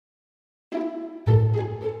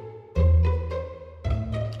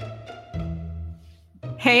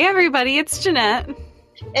Hey everybody, it's Jeanette.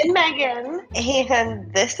 And Megan.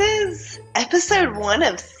 And this is episode 1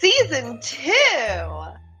 of season 2.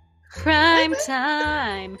 Crime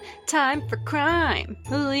time. Time for crime.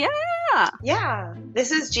 Ooh, yeah. Yeah.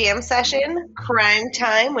 This is Jam Session, Crime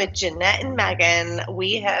Time with Jeanette and Megan.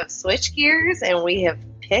 We have switched gears and we have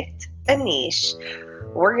picked a niche.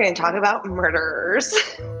 We're going to talk about murderers.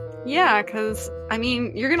 Yeah, because,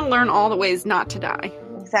 you're going to learn all the ways not to die.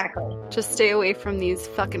 Exactly. Just stay away from these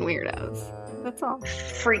fucking weirdos. That's all.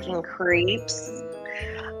 Freaking creeps.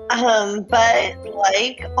 But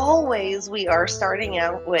like always, we are starting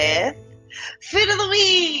out with Food of the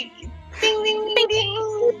Week. Ding, ding, ding,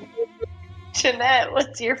 ding. Jeanette,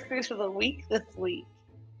 what's your Food of the Week this week?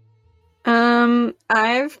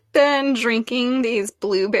 I've been drinking these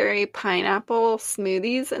blueberry pineapple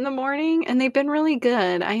smoothies in the morning, and they've been really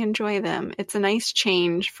good. I enjoy them. It's a nice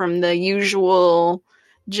change from the usual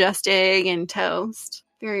just egg and toast.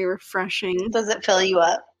 Very refreshing. Does it fill you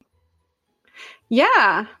up?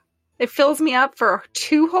 Yeah. It fills me up for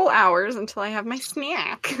 2 whole hours until I have my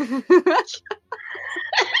snack.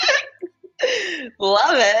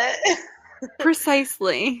 Love it.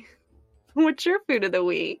 Precisely. What's your food of the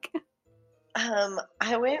week?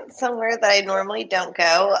 I went somewhere that I normally don't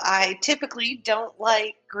go. I typically don't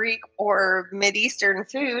like Greek or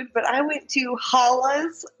Mideastern food, but I went to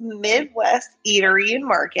Hala's Midwest Eatery and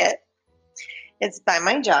Market. It's by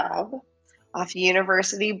my job off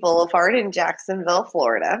University Boulevard in Jacksonville,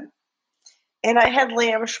 Florida. And I had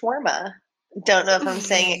lamb shawarma. Don't know if I'm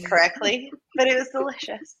saying it correctly, but it was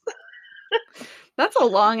delicious. That's a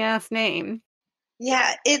long-ass name.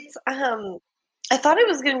 Yeah, it's, I thought it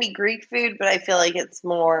was going to be Greek food, but I feel like it's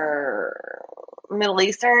more Middle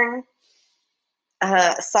Eastern.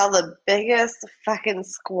 Saw the biggest fucking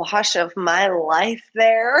squash of my life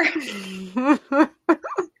there.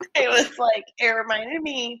 It was like, it reminded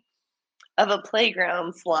me of a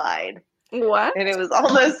playground slide. What? And it was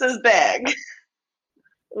almost as big.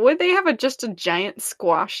 Would they have just a giant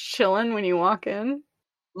squash chilling when you walk in?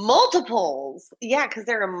 Multiples. Yeah, because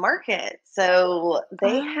they're a market. So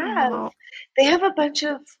they have a bunch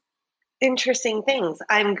of interesting things.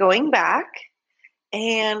 I'm going back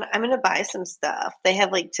and I'm going to buy some stuff. They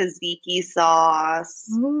have like tzatziki sauce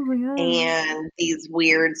and these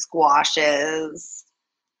weird squashes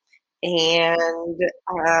and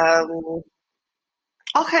all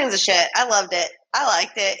kinds of shit. I loved it. I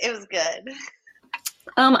liked it. It was good.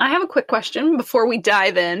 I have a quick question before we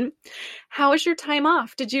dive in. How was your time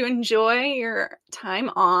off? Did you enjoy your time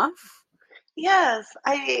off? Yes,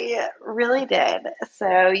 I really did.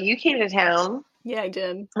 So you came to town. Yeah, I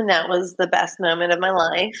did. And that was the best moment of my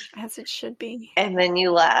life. As it should be. And then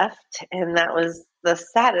you left, and that was the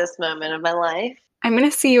saddest moment of my life. I'm going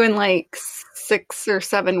to see you in like 6 or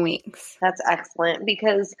 7 weeks. That's excellent,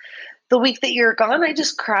 because the week that you're gone, I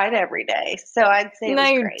just cried every day. So I'd say it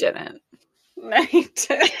was great. Didn't. No, you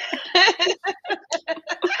didn't.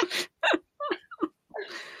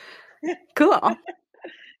 Cool.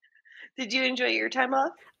 Did you enjoy your time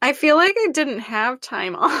off? I feel like I didn't have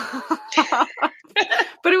time off,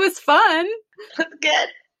 but it was fun. Good.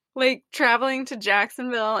 Like traveling to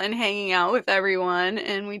Jacksonville and hanging out with everyone,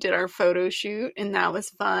 and we did our photo shoot, and that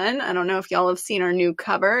was fun. I don't know if y'all have seen our new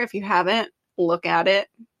cover. If you haven't, look at it.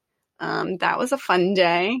 That was a fun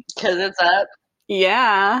day. Because it's up?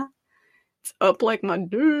 Yeah. It's up like my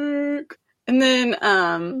dick. And then,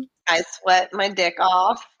 I sweat my dick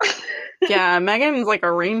off. Yeah, Megan's like a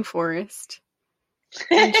rainforest.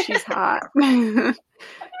 And she's hot. She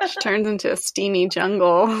turns into a steamy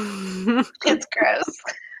jungle. It's gross.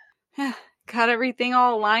 Got everything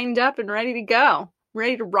all lined up and ready to go.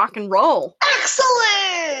 Ready to rock and roll.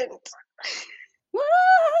 Excellent! Woo!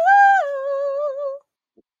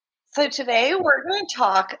 So today we're going to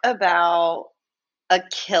talk about a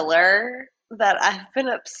killer that I've been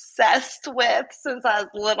obsessed with since I was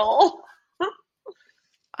little.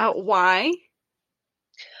 Why?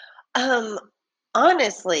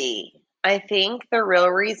 Honestly, I think the real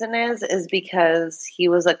reason is because he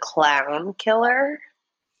was a clown killer.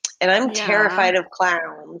 And I'm terrified of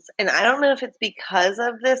clowns. And I don't know if it's because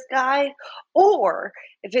of this guy or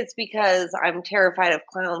if it's because I'm terrified of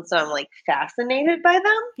clowns, so I'm like fascinated by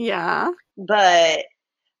them. Yeah. But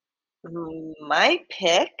my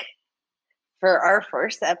pick for our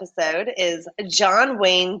first episode is John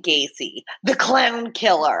Wayne Gacy, the clown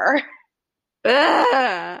killer.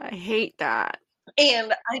 I hate that.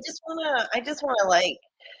 And I just wanna like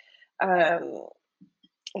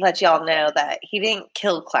let y'all know that he didn't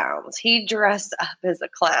kill clowns. He dressed up as a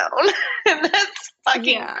clown. And that's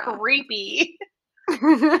fucking creepy.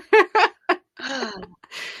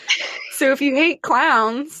 So if you hate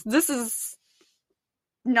clowns, this is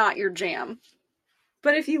not your jam.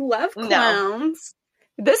 But if you love No, clowns,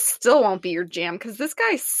 this still won't be your jam because this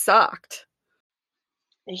guy sucked.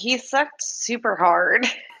 he sucked super hard.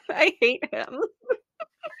 I hate him.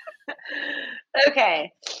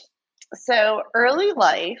 Okay, so early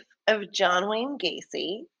life of John Wayne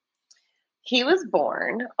Gacy. He was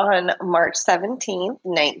born on March 17th,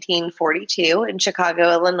 1942, in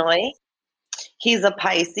Chicago, Illinois. He's a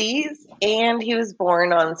Pisces, and he was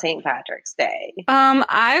born on St. Patrick's Day.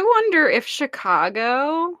 I wonder if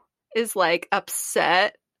Chicago is like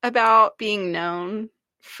upset about being known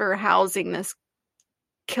for housing this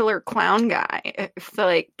killer clown guy. If they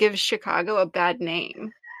like gives Chicago a bad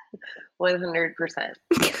name. 100%.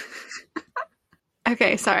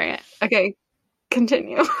 Okay, sorry. Okay,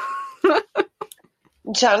 continue.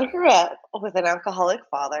 John grew up with an alcoholic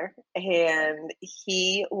father, and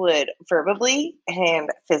he would verbally and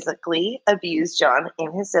physically abuse John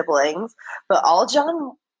and his siblings. But all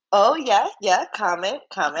John, oh, yeah, comment.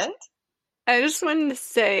 I just wanted to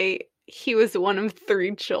say he was one of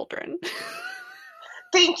 3 children.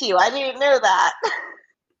 Thank you. I didn't know that.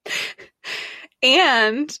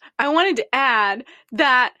 And I wanted to add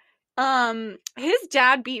that his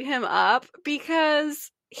dad beat him up because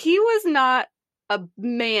he was not a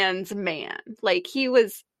man's man. Like he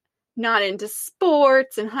was not into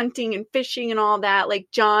sports and hunting and fishing and all that. Like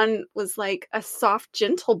John was like a soft,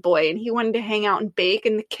 gentle boy and he wanted to hang out and bake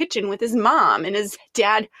in the kitchen with his mom. And his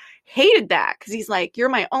dad hated that because he's like, you're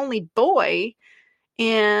my only boy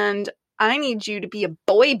and I need you to be a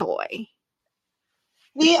boy.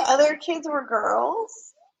 The other kids were girls,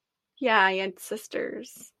 Yeah, he had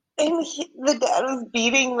sisters. and the dad was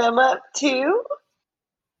beating them up too.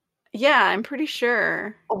 Yeah, I'm pretty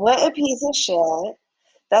sure. What a piece of shit.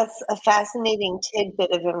 That's a fascinating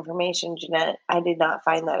tidbit of information, Jeanette. I did not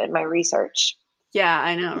find that in my research. Yeah,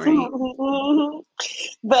 I know, right?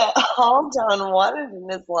 But all John wanted in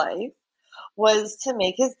his life was to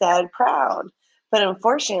make his dad proud. But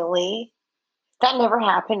unfortunately, that never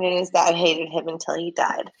happened, and his dad hated him until he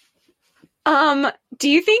died. Do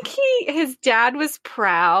you think his dad was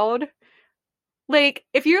proud? Like,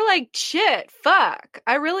 if you're like, shit, fuck,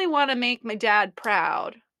 I really want to make my dad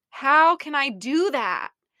proud. How can I do that?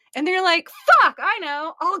 And they're like, fuck, I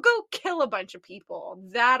know, I'll go kill a bunch of people.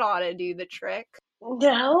 That ought to do the trick.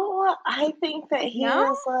 No, I think that he No?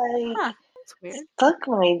 was like, Huh, that's weird. fuck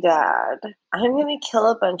my dad. I'm going to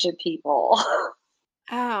kill a bunch of people.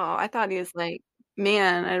 Oh, I thought he was like,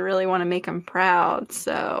 man, I really want to make him proud,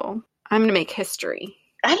 so I'm going to make history.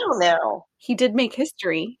 I don't know. He did make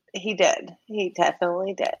history. He did. He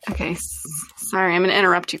definitely did. Okay, sorry, I'm going to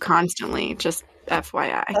interrupt you constantly, just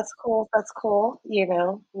FYI. That's cool. That's cool. You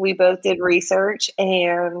know, we both did research,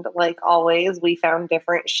 and like always, we found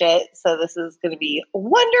different shit. So this is going to be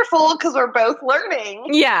wonderful because we're both learning.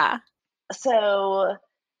 Yeah. So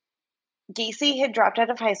Gacy had dropped out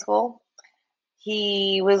of high school.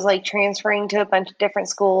 He was like transferring to a bunch of different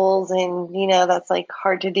schools, and you know, that's like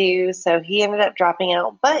hard to do. So he ended up dropping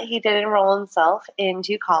out, but he did enroll himself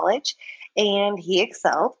into college and he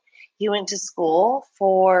excelled. He went to school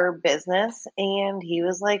for business and he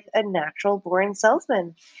was like a natural born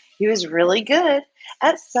salesman. He was really good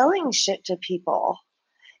at selling shit to people.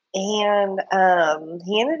 And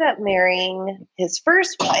he ended up marrying his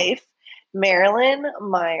first wife, Marilyn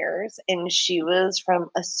Myers, and she was from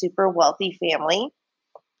a super wealthy family.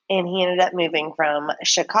 And he ended up moving from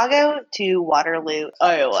Chicago to Waterloo,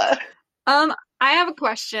 Iowa. I have a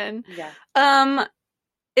question. Yeah.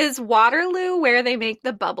 Is Waterloo where they make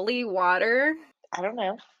the bubbly water? I don't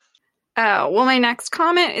know. Oh, well, my next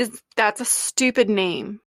comment is that's a stupid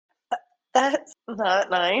name. That's not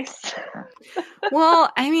nice. Well,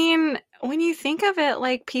 I mean, when you think of it,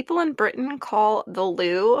 like people in Britain call the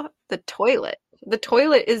loo the toilet. The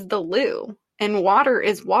toilet is the loo, and water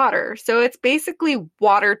is water. So it's basically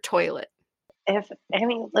water toilet. If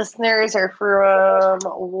any listeners are from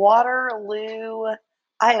Waterloo,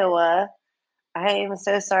 Iowa, I am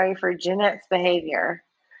so sorry for Jeanette's behavior.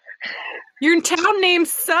 Your town name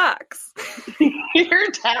sucks. Your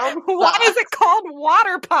town sucks. Why is it called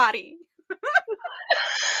Water Potty?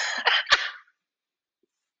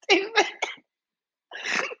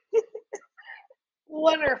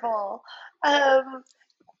 Wonderful.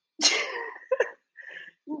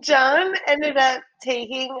 John ended up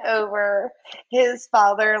taking over his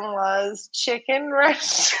father-in-law's chicken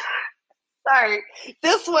restaurant. Sorry,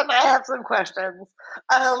 this one I have some questions.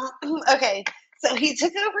 Okay, so he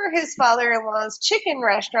took over his father-in-law's chicken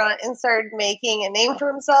restaurant and started making a name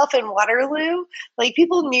for himself in Waterloo. Like,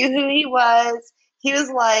 people knew who he was. He was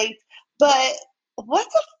liked. But what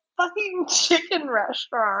the fucking chicken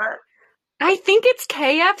restaurant? I think it's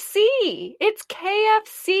KFC. It's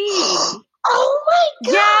KFC. Oh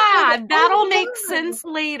my God! Yeah, that'll Oh make my! sense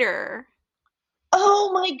later.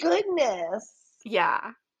 Oh my goodness!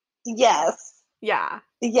 Yeah, Yes, yeah.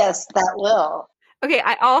 yes, that will. Okay,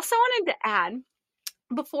 I also wanted to add,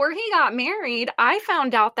 before he got married, I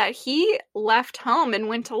found out that he left home and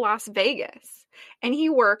went to Las Vegas. And he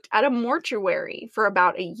worked at a mortuary for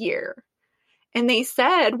about a year. And they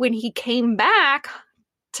said when he came back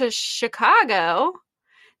to Chicago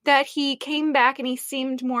that he came back and he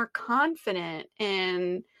seemed more confident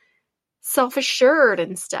and self-assured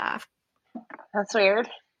and stuff. That's weird.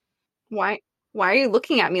 Why are you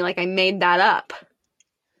looking at me like I made that up?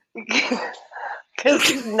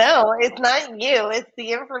 Because no, it's not you. It's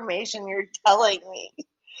the information you're telling me.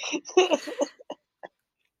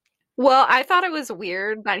 Well, I thought it was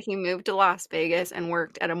weird that he moved to Las Vegas and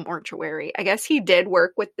worked at a mortuary. I guess he did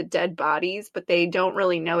work with the dead bodies, but they don't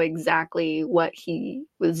really know exactly what he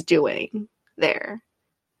was doing there.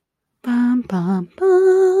 Bum, bum,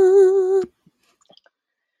 bum.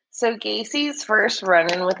 So Gacy's first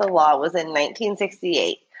run-in with the law was in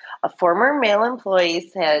 1968. A former male employee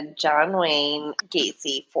said John Wayne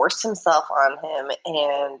Gacy forced himself on him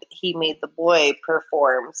and he made the boy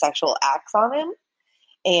perform sexual acts on him.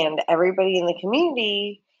 And everybody in the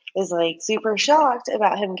community is like super shocked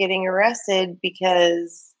about him getting arrested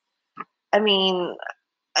because, I mean,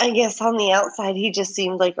 I guess on the outside he just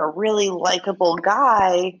seemed like a really likable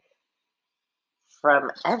guy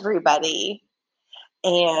from everybody.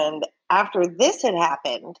 And after this had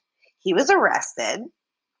happened, he was arrested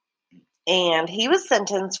and he was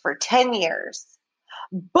sentenced for 10 years.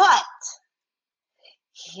 But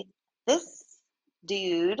this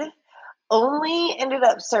dude only ended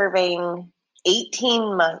up serving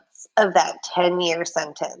 18 months of that 10-year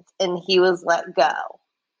sentence and he was let go.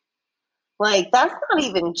 Like, that's not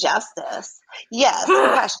even justice. Yes,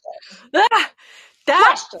 question. That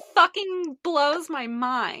Question. fucking blows my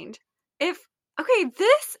mind. This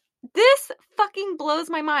fucking blows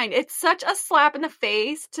my mind. It's such a slap in the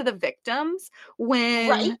face to the victims when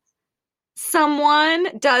Right?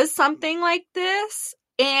 someone does something like this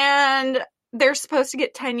and they're supposed to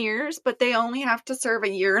get 10 years, but they only have to serve a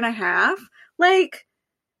year and a half. Like,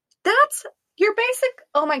 that's your basic.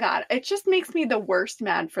 Oh my God. It just makes me the worst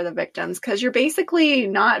mad for the victims because you're basically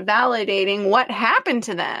not validating what happened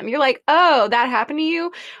to them. You're like, oh, that happened to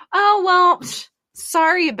you? Oh, well,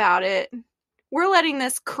 sorry about it. We're letting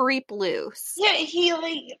this creep loose. Yeah, he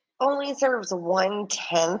like only serves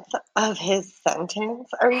 1/10 of his sentence.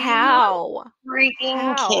 Are you How?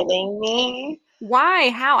 freaking kidding me? Why?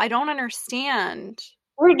 How? I don't understand.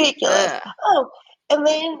 Ridiculous. Ugh. Oh, and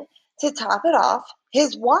then to top it off,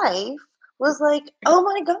 his wife was like, "Oh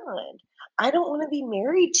my God, I don't want to be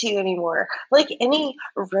married to you anymore, like any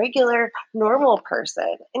regular, normal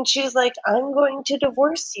person." And she was like, "I'm going to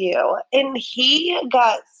divorce you." And he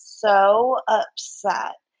got so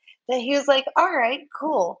upset that he was like, "All right,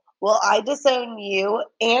 cool. Well, I disown you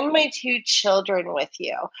and my 2 children with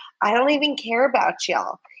you. I don't even care about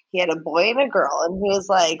y'all." He had a boy and a girl, and he was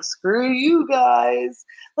like, "Screw you guys."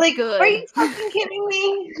 Like, are Good. you fucking kidding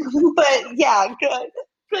me? But yeah, good.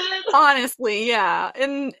 Good. Honestly, yeah.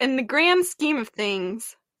 In the grand scheme of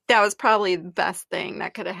things, that was probably the best thing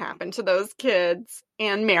that could have happened to those kids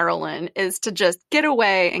and Marilyn is to just get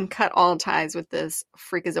away and cut all ties with this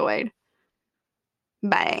freakazoid.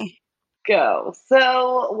 Bye. Go.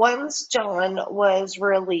 So once John was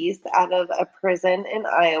released out of a prison in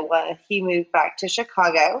Iowa, he moved back to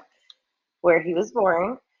Chicago, where he was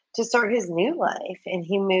born, to start his new life. And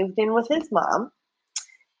he moved in with his mom.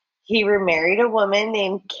 He remarried a woman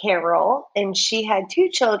named Carol, and she had 2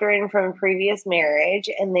 children from a previous marriage,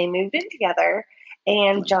 and they moved in together.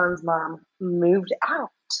 And John's mom moved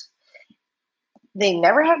out. They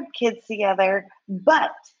never had kids together,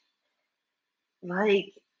 but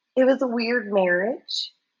like it was a weird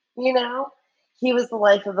marriage, you know? He was the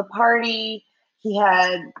life of the party. He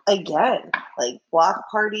had, again, like block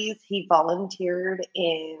parties. He volunteered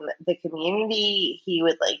in the community. He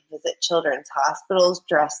would like visit children's hospitals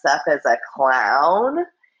dressed up as a clown.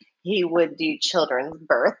 He would do children's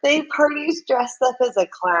birthday parties dressed up as a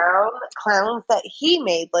clown, clowns that he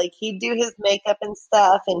made. Like he'd do his makeup and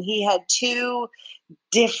stuff, and he had 2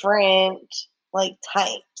 different like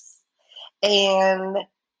types. And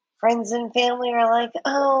friends and family are like,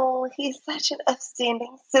 "Oh, he's such an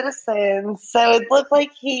upstanding citizen." So it looked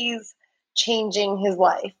like he's changing his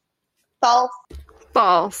life. False.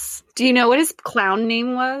 False. Do you know what his clown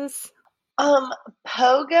name was?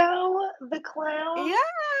 Pogo the clown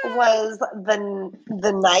Yeah. was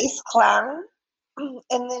the nice clown.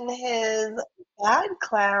 And then his bad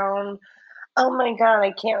clown, oh my God,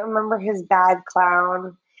 I can't remember his bad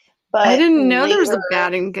clown, I but didn't know there was later, a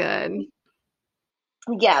bad and good.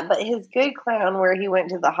 yeah, but his good clown where he went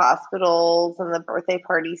to the hospitals and the birthday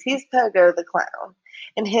parties, he's Pogo the clown.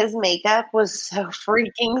 And his makeup was so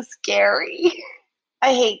freaking scary.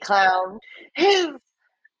 I hate clown. His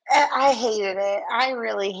I hated it. I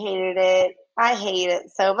really hated it. I hate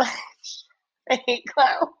it so much. I hate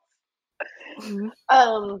clowns. Mhm.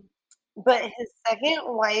 Um, but his second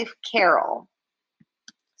wife, Carol,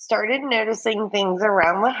 started noticing things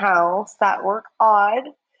around the house that were odd,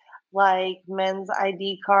 like men's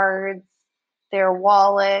ID cards, their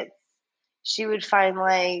wallets. She would find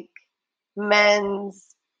like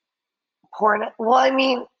men's porn. Well, I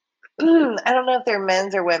mean, I don't know if they're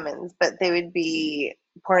men's or women's, but they would be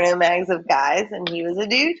porno mags of guys, and he was a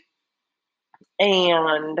dude.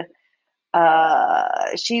 And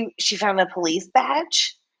she found a police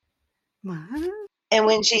badge, What? and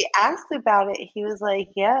when she asked about it, he was like,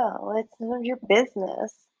 "Yeah, well, it's none of your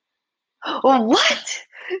business." What?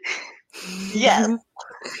 Yes.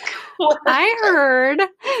 I heard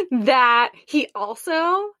that he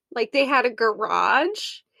also, like, they had a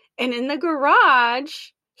garage, and in the garage,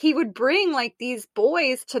 he would bring like these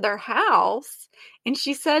boys to their house. And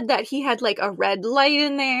she said that he had like a red light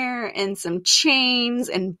in there and some chains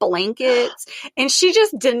and blankets. And she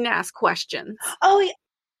just didn't ask questions. Oh,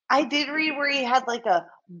 I did read where he had like a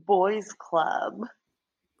boys club.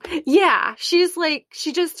 Yeah, she's like,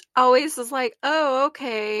 she just always was like, oh,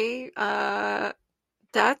 okay,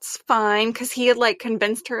 that's fine, because he had like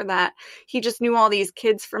convinced her that he just knew all these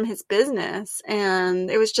kids from his business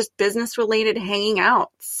and it was just business related hanging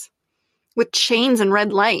outs with chains and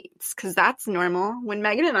red lights, because that's normal. When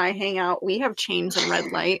Megan and I hang out, we have chains and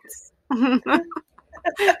red lights.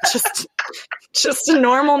 just just a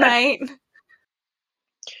normal night.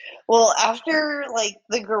 Well, after like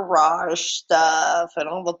the garage stuff and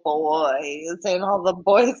all the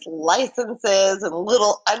boys' licenses and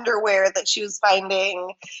little underwear that she was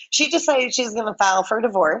finding, she decided she was going to file for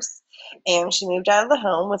divorce, and she moved out of the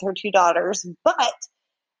home with her two daughters. But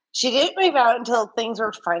she didn't move out until things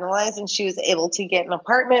were finalized and she was able to get an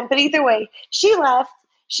apartment. But either way, she left.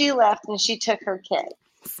 She left and she took her kid.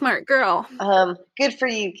 Smart girl. Good for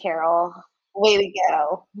you, Carol. Way to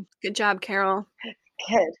go. Good job, Carol.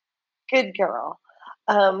 Good. Good girl.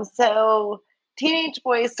 So teenage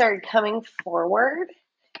boys started coming forward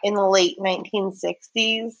in the late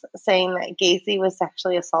 1960s saying that Gacy was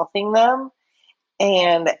sexually assaulting them.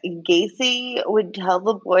 And Gacy would tell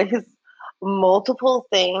the boys multiple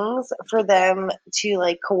things for them to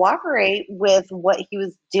like cooperate with what he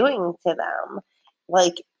was doing to them.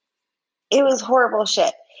 Like, it was horrible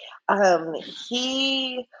shit.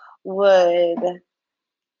 He would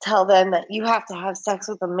tell them that you have to have sex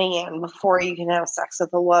with a man before you can have sex with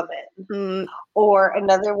a woman. Mm, Or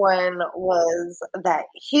another one was that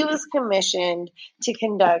he was commissioned to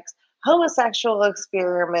conduct homosexual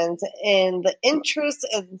experiments in the interest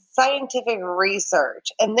of scientific research.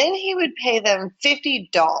 And then he would pay them $50.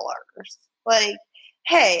 Like,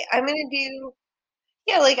 hey, I'm going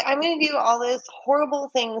to do all those horrible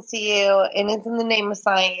things to you, and it's in the name of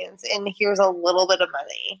science, and here's a little bit of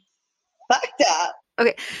money. Fucked up.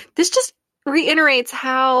 okay, this just reiterates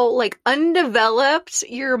how like undeveloped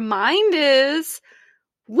your mind is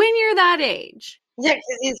when you're that age. Yeah,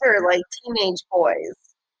 because these are like teenage boys.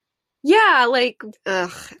 Yeah, like,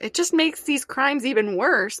 ugh, it just makes these crimes even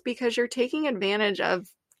worse because you're taking advantage of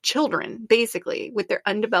children, basically, with their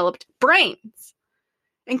undeveloped brains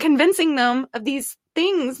and convincing them of these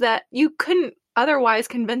things that you couldn't otherwise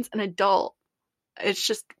convince an adult. It's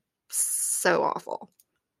just so awful.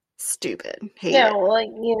 Stupid. Hate Yeah, it. well, like,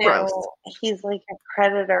 Gross. he's like a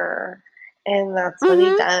predator, and that's what he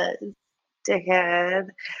Mm-hmm. does, dickhead.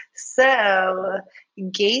 So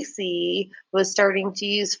Gacy was starting to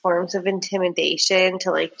use forms of intimidation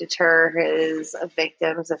to like deter his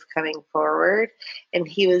victims of coming forward, and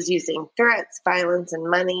he was using threats, violence, and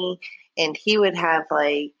money. And he would have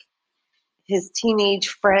like his teenage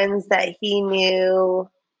friends that he knew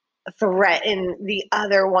threaten the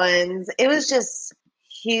other ones.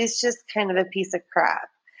 He's just kind of a piece of crap.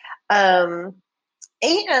 Um,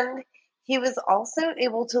 and he was also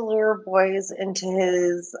able to lure boys into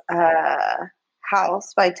his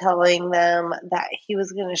house by telling them that he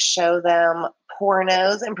was going to show them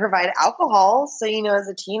pornos and provide alcohol. So, as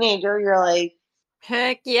a teenager, you're like,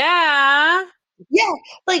 Heck yeah. yeah,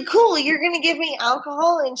 like, cool, you're going to give me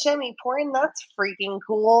alcohol and show me porn? That's freaking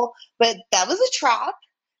cool. But that was a trap.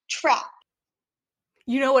 Trap.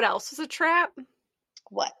 You know what else was a trap?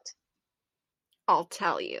 What? I'll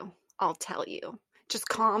tell you. I'll tell you. Just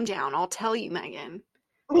calm down. I'll tell you, Megan.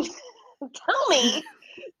 Tell me.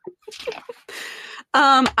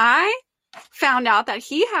 I found out that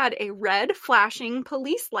he had a red flashing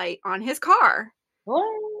police light on his car. What?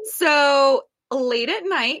 So late at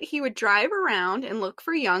night, he would drive around and look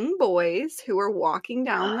for young boys who were walking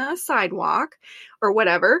down the sidewalk or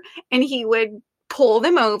whatever, and he would pull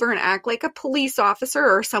them over and act like a police officer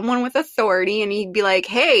or someone with authority, and he'd be like,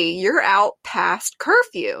 hey, you're out past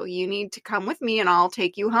curfew. You need to come with me and I'll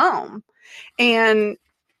take you home. And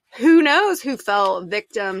who knows who fell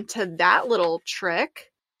victim to that little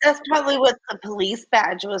trick. That's probably what the police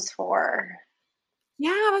badge was for.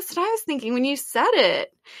 Yeah, that's what I was thinking when you said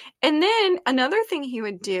it. And then another thing he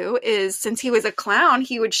would do is, since he was a clown,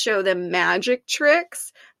 he would show them magic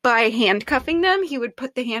tricks by handcuffing them. He would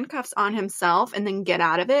put the handcuffs on himself and then get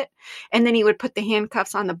out of it. And then he would put the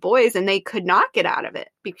handcuffs on the boys and they could not get out of it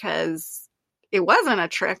because it wasn't a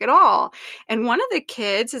trick at all. And one of the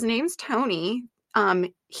kids, his name's Tony,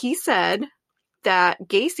 he said that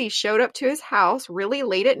Gacy showed up to his house really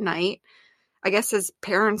late at night. I guess his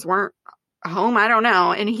parents weren't home, I don't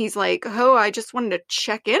know. And he's like, oh, I just wanted to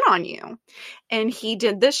check in on you. And he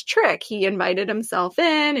did this trick. He invited himself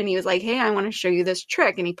in and he was like, hey, I want to show you this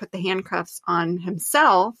trick. And he put the handcuffs on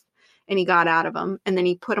himself and he got out of them. And then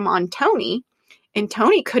he put them on Tony and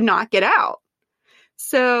Tony could not get out.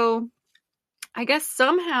 So I guess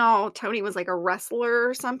somehow Tony was like a wrestler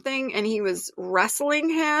or something and he was wrestling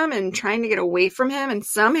him and trying to get away from him. And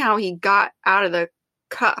somehow he got out of the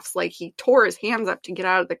cuffs. Like he tore his hands up to get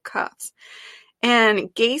out of the cuffs. And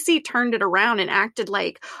Gacy turned it around and acted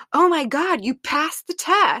like, oh my God, you passed the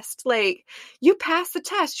test. Like, you passed the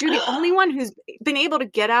test. You're the only one who's been able to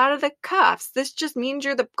get out of the cuffs. This just means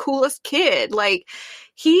you're the coolest kid. Like,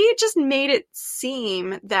 he just made it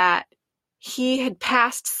seem that he had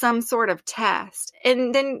passed some sort of test.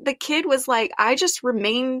 And then the kid was like, I just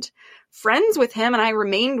remained friends with him and I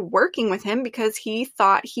remained working with him because he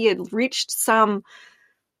thought he had reached some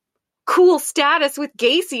cool status with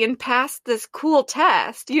Gacy and passed this cool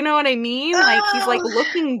test. You know what I mean? Like, he's like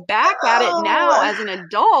looking back at it now as an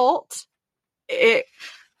adult. It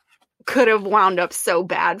could have wound up so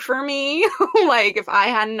bad for me. Like, if I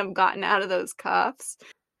hadn't have gotten out of those cuffs.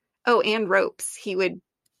 Oh, and ropes. He would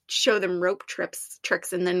show them rope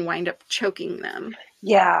tricks and then wind up choking them.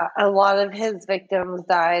 Yeah, a lot of his victims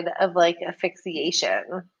died of like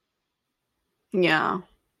asphyxiation. Yeah.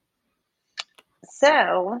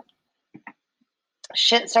 So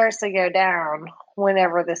shit starts to go down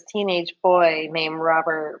whenever this teenage boy named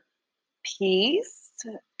Robert Piest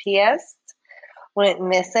went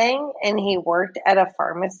missing, and he worked at a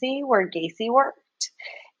pharmacy where Gacy worked.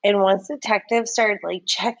 And once detectives started like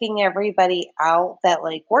checking everybody out that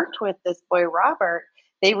like worked with this boy Robert,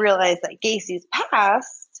 they realized that Gacy's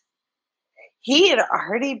past, he had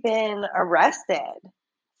already been arrested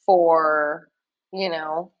for,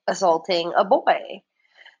 assaulting a boy.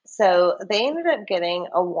 So they ended up getting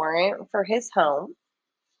a warrant for his home.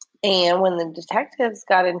 And when the detectives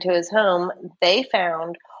got into his home, they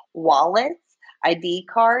found wallets, ID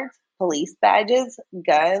cards, police badges,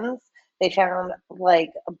 guns. They found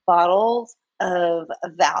like bottles of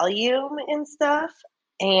Valium and stuff.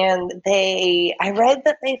 And I read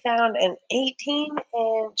that they found an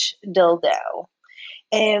 18-inch dildo.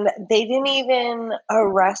 And they didn't even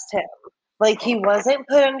arrest him. Like, he wasn't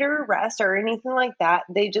put under arrest or anything like that.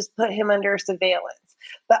 They just put him under surveillance.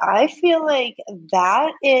 But I feel like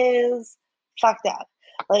that is fucked up.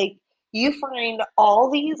 Like, you find all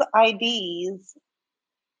these IDs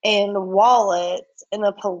and wallets and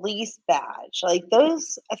a police badge. Like,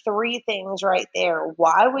 those three things right there.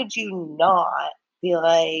 Why would you not be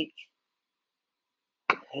like,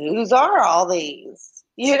 whose are all these?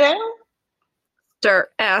 You know? Start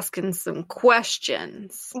asking some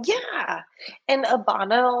questions. Yeah. And a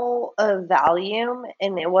bottle of Valium,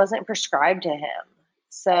 and it wasn't prescribed to him.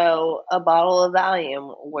 So a bottle of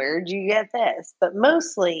Valium, where'd you get this? But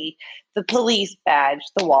mostly the police badge,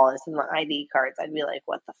 the wallets, and the ID cards. I'd be like,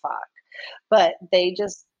 what the fuck? But they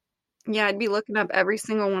just... Yeah, I'd be looking up every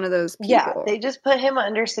single one of those people. Yeah, they just put him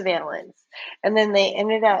under surveillance. And then they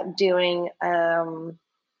ended up doing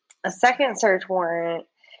a second search warrant.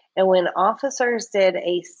 And when officers did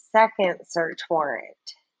a second search warrant,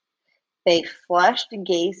 they flushed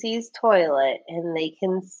Gacy's toilet and they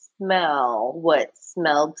can smell what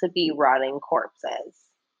smelled to be rotting corpses.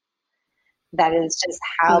 That is just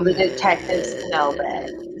how the detectives smelled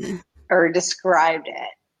it or described it.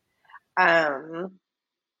 And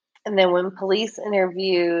then when police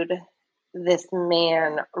interviewed this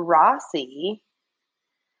man, Rossi,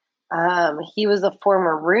 He was a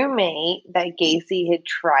former roommate that Gacy had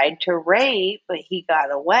tried to rape, but he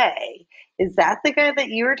got away. Is that the guy that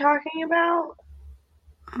you were talking about?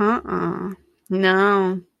 Uh-uh.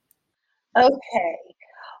 No. Okay.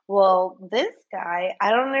 Well, this guy,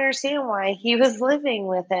 I don't understand why he was living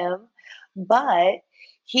with him, but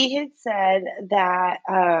he had said that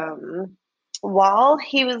while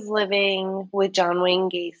he was living with John Wayne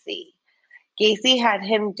Gacy, Gacy had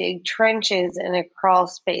him dig trenches in a crawl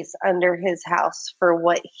space under his house for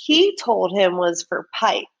what he told him was for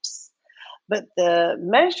pipes. But the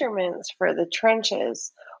measurements for the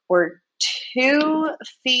trenches were 2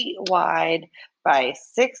 feet wide by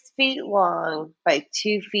 6 feet long by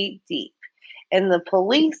 2 feet deep. And the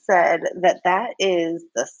police said that that is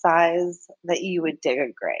the size that you would dig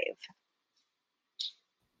a grave.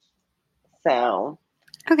 So,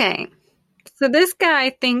 Okay. So this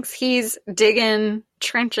guy thinks he's digging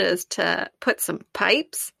trenches to put some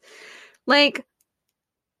pipes. Like,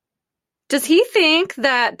 does he think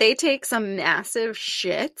that they take some massive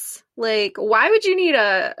shits? Like, why would you need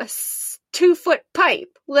a 2 foot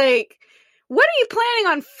pipe? Like, what are you planning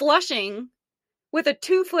on flushing with a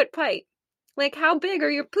 2 foot pipe? Like, how big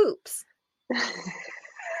are your poops?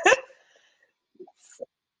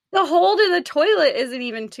 The hole to the toilet isn't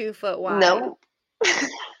even 2 foot wide. no.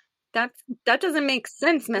 That doesn't make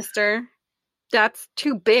sense, mister. That's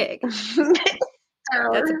too big. That's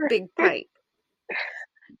a big pipe.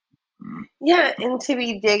 Yeah, and to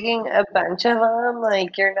be digging a bunch of them,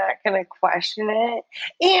 like you're not going to question it.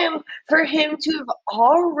 And for him to have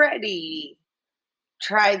already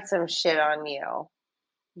tried some shit on you,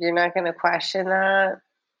 you're not going to question that.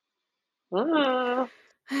 Mm.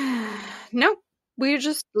 Nope. We're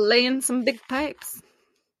just laying some big pipes.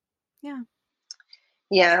 Yeah.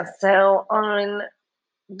 Yeah, so on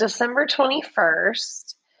December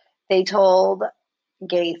 21st, they told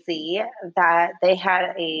Gacy that they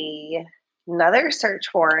had another search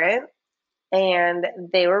warrant and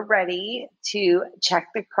they were ready to check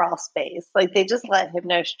the crawl space. Like they just let him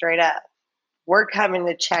know straight up, we're coming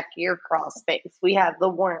to check your crawl space. We have the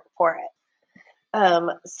warrant for it.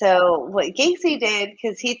 So what Gacy did,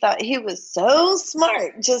 because he thought he was so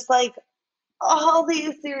smart, just like all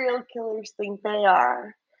these serial killers think they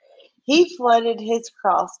are, he flooded his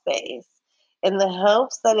crawl space in the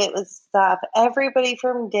hopes that it would stop everybody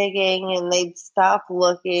from digging and they'd stop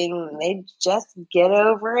looking and they'd just get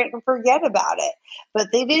over it and forget about it.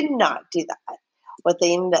 But they did not do that. What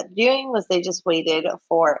they ended up doing was they just waited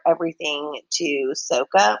for everything to soak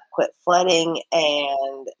up, quit flooding,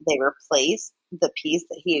 and they replaced the piece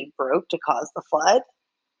that he had broke to cause the flood.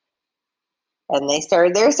 And they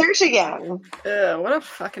started their search again. Ugh, what a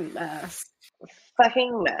fucking mess.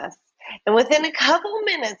 Fucking mess. And within a couple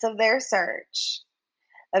minutes of their search,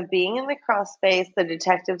 of being in the crawl space, the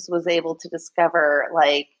detectives was able to discover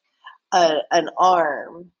like an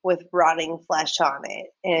arm with rotting flesh on it.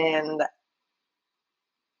 And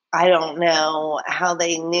I don't know how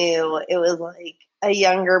they knew it was like a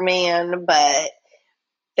younger man, but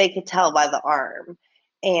they could tell by the arm.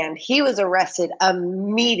 And he was arrested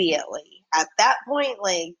immediately. At that point,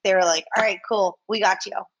 like they were like, all right, cool, we got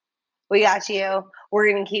you. We got you. We're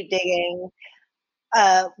going to keep digging.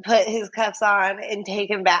 Put his cuffs on and take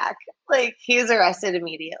him back. Like he was arrested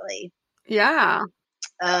immediately. Yeah.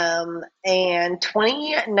 And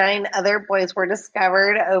 29 other boys were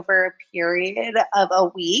discovered over a period of a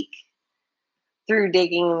week through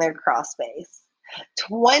digging their crawl space.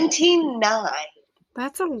 29.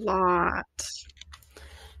 That's a lot.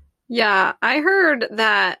 Yeah, I heard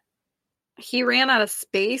that he ran out of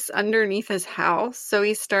space underneath his house, so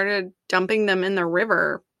he started dumping them in the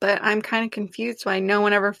river. But I'm kind of confused why no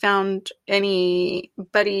one ever found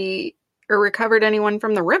anybody or recovered anyone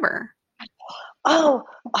from the river. Oh,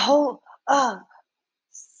 oh,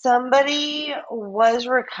 somebody was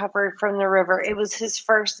recovered from the river. It was his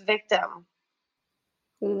first victim.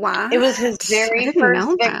 What? It was his I very didn't first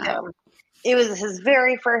know that. victim. It was his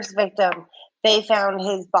very first victim. They found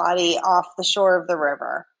his body off the shore of the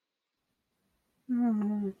river.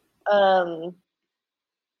 Hmm. Um,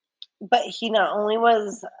 but he not only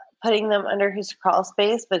was putting them under his crawl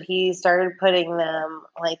space, but he started putting them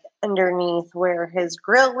like underneath where his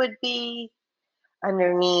grill would be,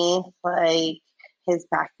 underneath like his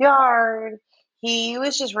backyard. He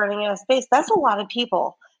was just running out of space. That's a lot of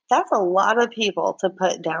people. That's a lot of people to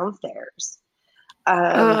put downstairs.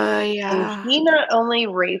 And Yeah. he not only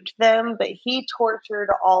raped them, but he tortured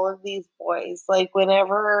all of these boys. Like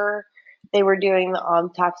whenever they were doing the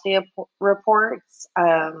autopsy reports,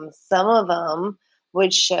 some of them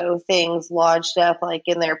would show things lodged up like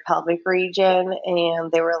in their pelvic region,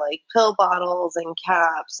 and they were like pill bottles and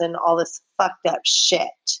caps and all this fucked up shit.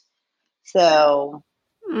 So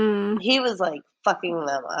Mm. he was like fucking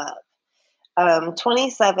them up.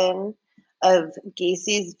 27 of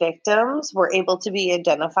Gacy's victims were able to be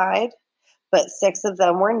identified, but 6 of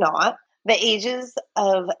them were not. The ages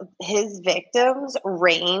of his victims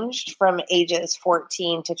ranged from ages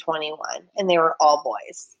 14 to 21, and they were all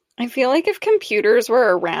boys. I feel like if computers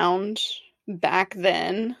were around back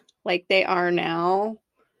then, like they are now,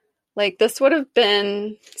 like this would have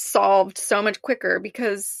been solved so much quicker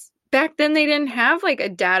because back then they didn't have like a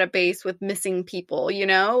database with missing people, you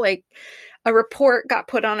know? Like a report got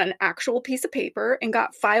put on an actual piece of paper and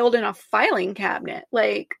got filed in a filing cabinet.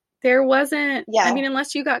 Like there wasn't, I Yeah. mean,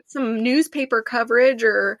 unless you got some newspaper coverage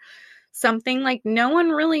or something, like no one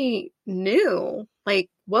really knew like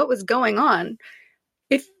what was going on.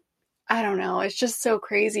 If I don't know, it's just so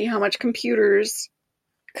crazy how much computers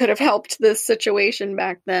could have helped this situation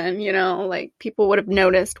back then, you know, like people would have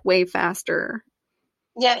noticed way faster.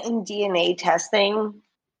 Yeah, and DNA testing.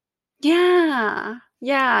 Yeah.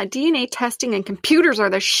 Yeah, DNA testing and computers are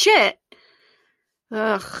the shit.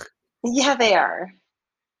 Ugh. Yeah, they are.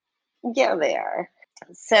 Yeah, they are.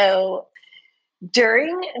 So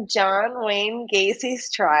during John Wayne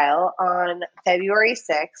Gacy's trial on February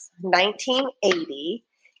 6, 1980,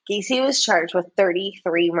 Gacy was charged with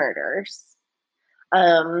 33 murders.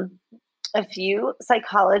 Um, a few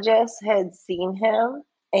psychologists had seen him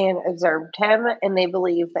and observed him, and they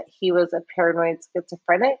believed that he was a paranoid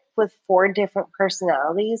schizophrenic with 4 different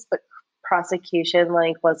personalities, but prosecution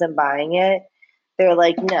wasn't buying it. They're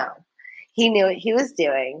like, no, he knew what he was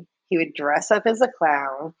doing. He would dress up as a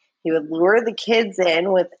clown. He would lure the kids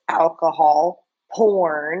in with alcohol,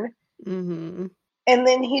 porn, Mm-hmm. and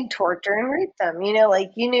then he'd torture and rape them. You knew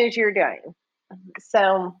what you were doing.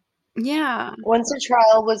 So Yeah. once the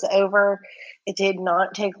trial was over, it did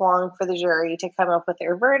not take long for the jury to come up with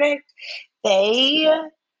their verdict. They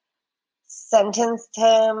sentenced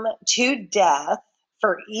him to death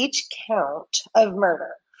for each count of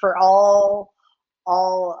murder for all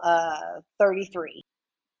 33.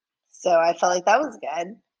 So I felt like that was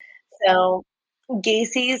good. So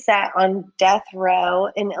Gacy sat on death row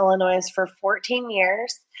in Illinois for 14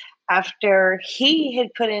 years after he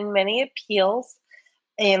had put in many appeals,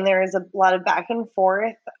 and there was a lot of back and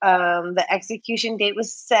forth. The execution date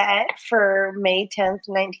was set for May 10th,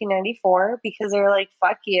 1994, because they were like,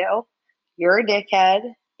 fuck you. You're a dickhead.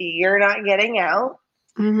 You're not getting out.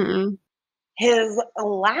 Mm-hmm. His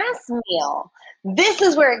last meal, this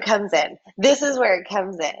is where it comes in. This is where it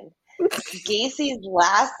comes in. Gacy's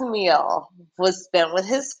last meal was spent with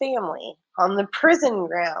his family on the prison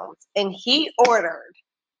grounds, and he ordered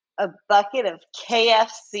a bucket of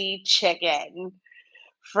KFC chicken,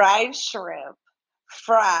 fried shrimp,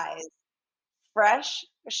 fries, fresh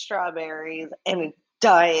strawberries, and a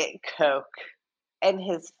Diet Coke. And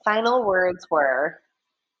his final words were,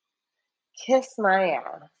 kiss my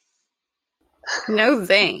ass. No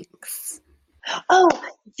thanks. Oh,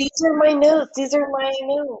 these are my notes. These are my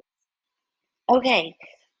notes. Okay,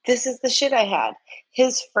 this is the shit I had.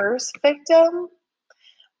 His first victim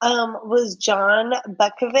was John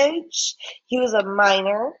Bukovich. He was a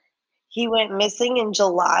minor. He went missing in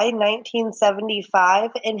July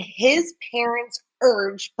 1975, and his parents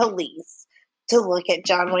urged police to look at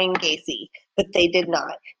John Wayne Gacy, but they did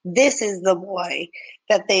not. This is the boy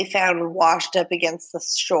that they found washed up against the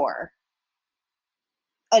shore.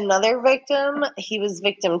 Another victim, he was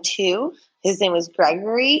victim 2. His name was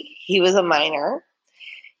Gregory. He was a minor.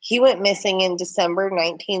 He went missing in December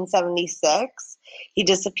 1976. He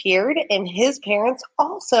disappeared, and his parents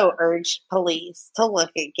also urged police to look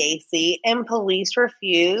at Gacy, and police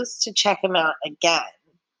refused to check him out again.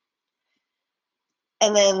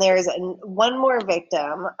 And then there's one more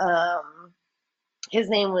victim. His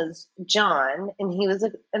name was John, and he was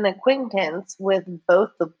an acquaintance with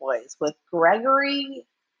both the boys, with Gregory,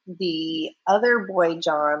 the other boy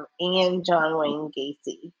John, and John Wayne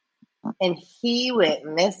Gacy. And he went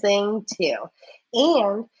missing too.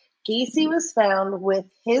 And Gacy was found with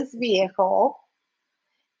his vehicle.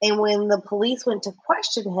 And when the police went to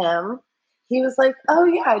question him, he was like, oh,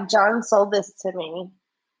 yeah, John sold this to me.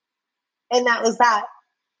 And that was that.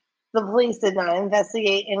 The police did not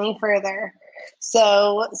investigate any further.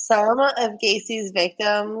 So some of Gacy's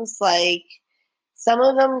victims, some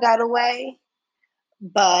of them got away,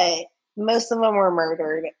 but most of them were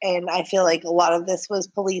murdered. And I feel like a lot of this was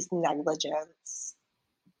police negligence.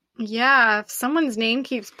 Yeah, if someone's name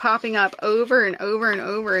keeps popping up over and over and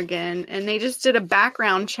over again, and they just did a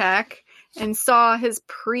background check and saw his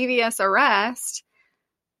previous arrest,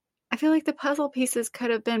 I feel like the puzzle pieces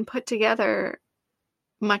could have been put together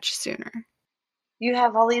much sooner. You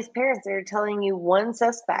have all these parents that are telling you one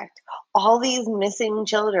suspect. All these missing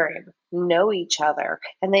children know each other,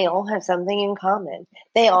 and they all have something in common.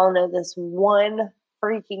 They all know this one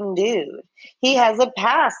freaking dude. He has a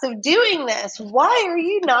past of doing this. Why are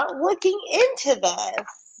you not looking into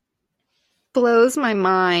this? Blows my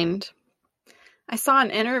mind. I saw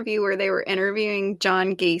an interview where they were interviewing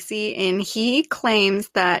John Gacy, and he claims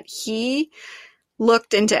that he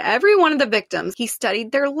looked into every one of the victims. He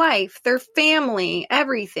studied their life, their family,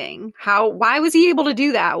 everything. Why was he able to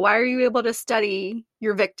do that? Why are you able to study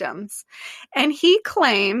your victims? And he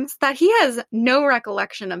claims that he has no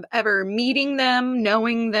recollection of ever meeting them,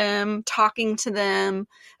 knowing them, talking to them,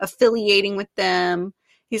 affiliating with them.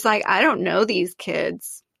 He's like, I don't know these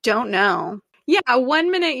kids. Don't know. Yeah,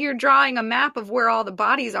 1 minute you're drawing a map of where all the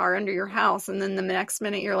bodies are under your house, and then the next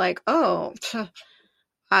minute you're like, oh,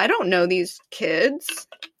 I don't know these kids.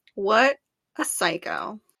 What a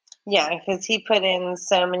psycho. Yeah, because he put in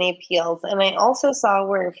so many appeals. And I also saw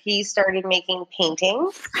where he started making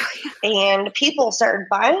paintings, and people started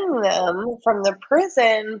buying them from the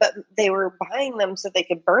prison, but they were buying them so they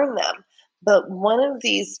could burn them. But one of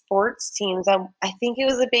these sports teams, I think it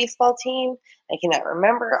was a baseball team, I cannot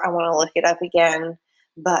remember. I want to look it up again.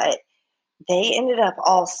 But they ended up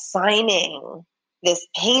all signing this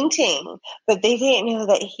painting, but they didn't know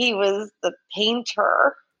that he was the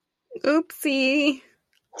painter. Oopsie.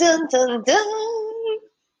 Dun, dun, dun.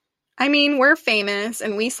 I mean, we're famous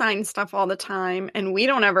and we sign stuff all the time, and we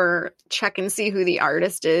don't ever check and see who the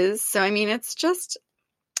artist is. So, I mean, it's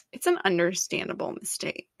an understandable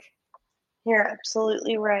mistake. You're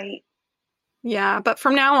absolutely right. Yeah, but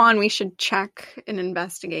from now on, we should check and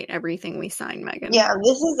investigate everything we sign, Megan. Yeah,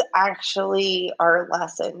 this is actually our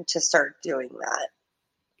lesson to start doing that.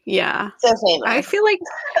 Yeah. So famous. I feel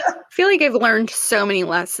like I've learned so many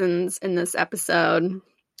lessons in this episode.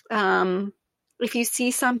 If you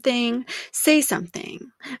see something, say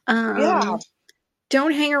something. Yeah.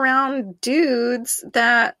 Don't hang around dudes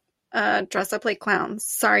that dress up like clowns.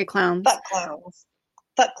 Sorry, clowns. Fuck clowns.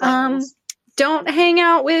 Fuck clowns. Don't hang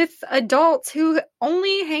out with adults who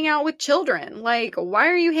only hang out with children. Like, why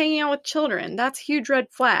are you hanging out with children? That's a huge red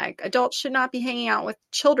flag. Adults should not be hanging out with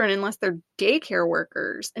children unless they're daycare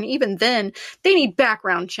workers. And even then, they need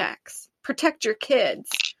background checks. Protect your kids.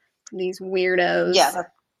 These weirdos. Yeah, that's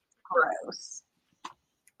gross.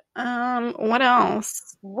 What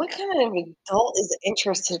else? What kind of adult is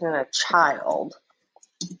interested in a child?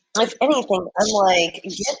 If anything, I'm like,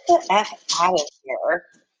 get the F out of here.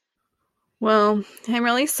 Well, I'm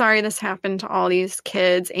really sorry this happened to all these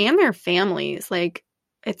kids and their families. Like,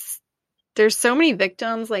 there's so many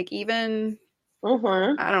victims, like even, I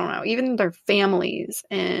don't know, even their families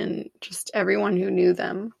and just everyone who knew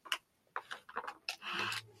them.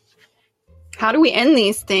 How do we end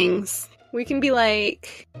these things? We can be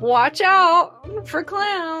like, watch out for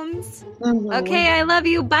clowns. Okay, I love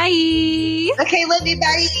you. Bye. Okay, love you.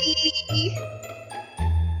 Bye.